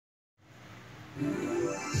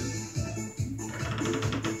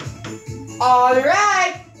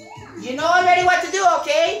Alright! You know already what to do,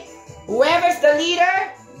 okay? Whoever's the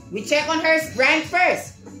leader, we check on her rank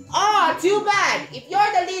first. Oh, too bad. If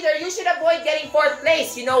you're the leader, you should avoid getting 4th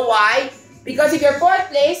place. You know why? Because if you're 4th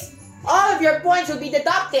place, all of your points will be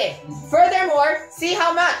deducted. Furthermore, see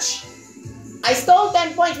how much. I stole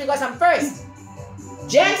 10 points because I'm first.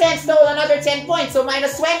 Jensen stole another 10 points, so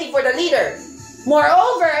minus 20 for the leader.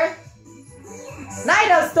 Moreover,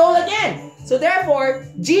 Nidal stole again. So therefore,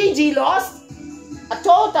 Gigi lost a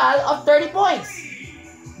total of 30 points.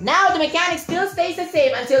 Now the mechanic still stays the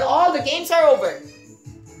same until all the games are over.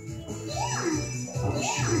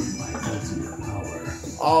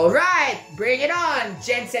 Alright, bring it on,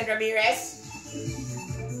 Jensen Ramirez.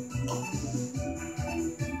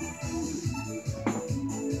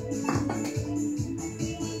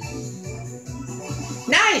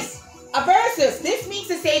 Nice! A versus. This means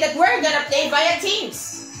to say that we're gonna play via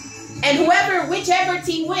teams. And whichever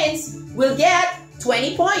team wins will get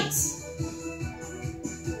 20 points.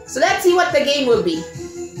 So let's see what the game will be.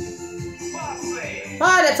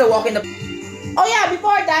 Oh, that's a walk in the... Oh yeah,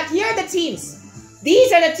 before that, here are the teams.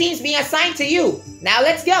 These are the teams being assigned to you. Now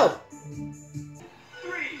let's go.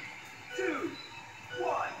 3, 2,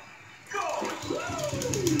 1, go!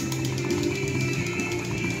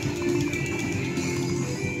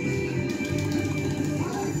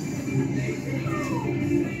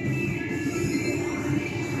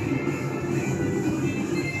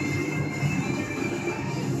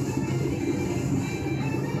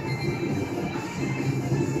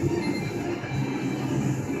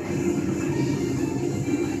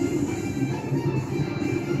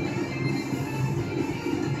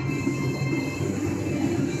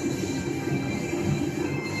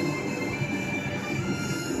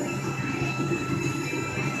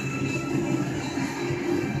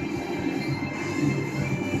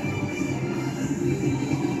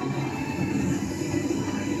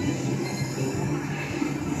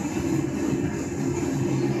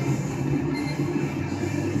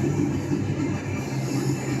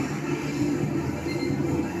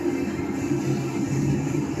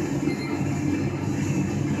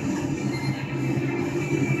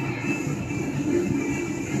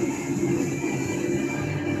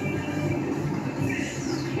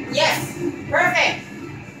 Yes, perfect.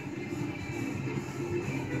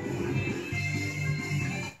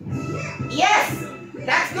 Yes,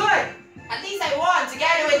 that's good. At least I won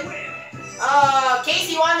together with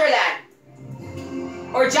Casey Wonderland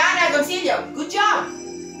or John Agoncillo. Good job.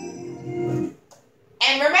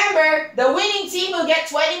 And remember, the winning team will get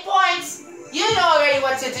 20 points. You know already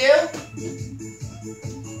what to do.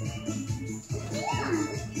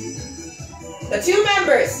 The 2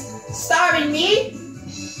 members, starring me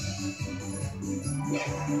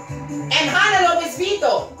and Hannah Lopez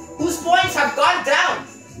Vito, whose points have gone down.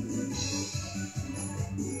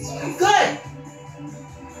 Good.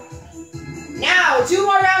 Now, 2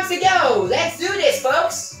 more rounds to go. Let's do this,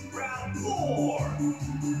 folks. Round 4.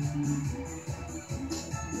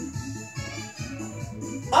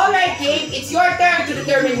 Alright, Gabe, it's your turn to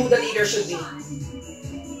determine who the leader should be.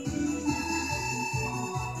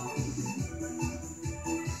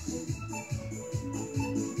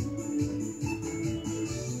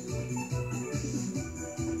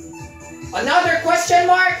 Another question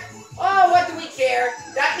mark? Oh, what do we care?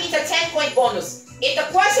 That means a 10-point bonus. If the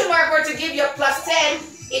question mark were to give you a plus 10,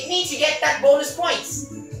 it means you get that bonus points.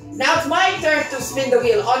 Now it's my turn to spin the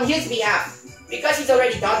wheel on his behalf. Because he's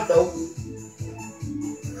already done though.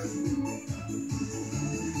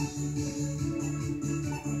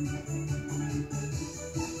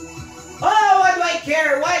 Oh, what do I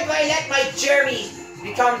care? Why do I let my Jeremy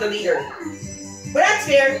become the leader? But that's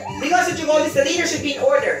fair. Because of Jugolis, the leader should be in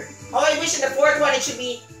order. Oh, I wish in the 4th one it should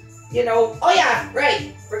be, you know... Oh yeah,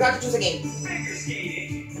 right. Forgot to choose a game. Figure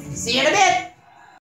skating. See you in a bit.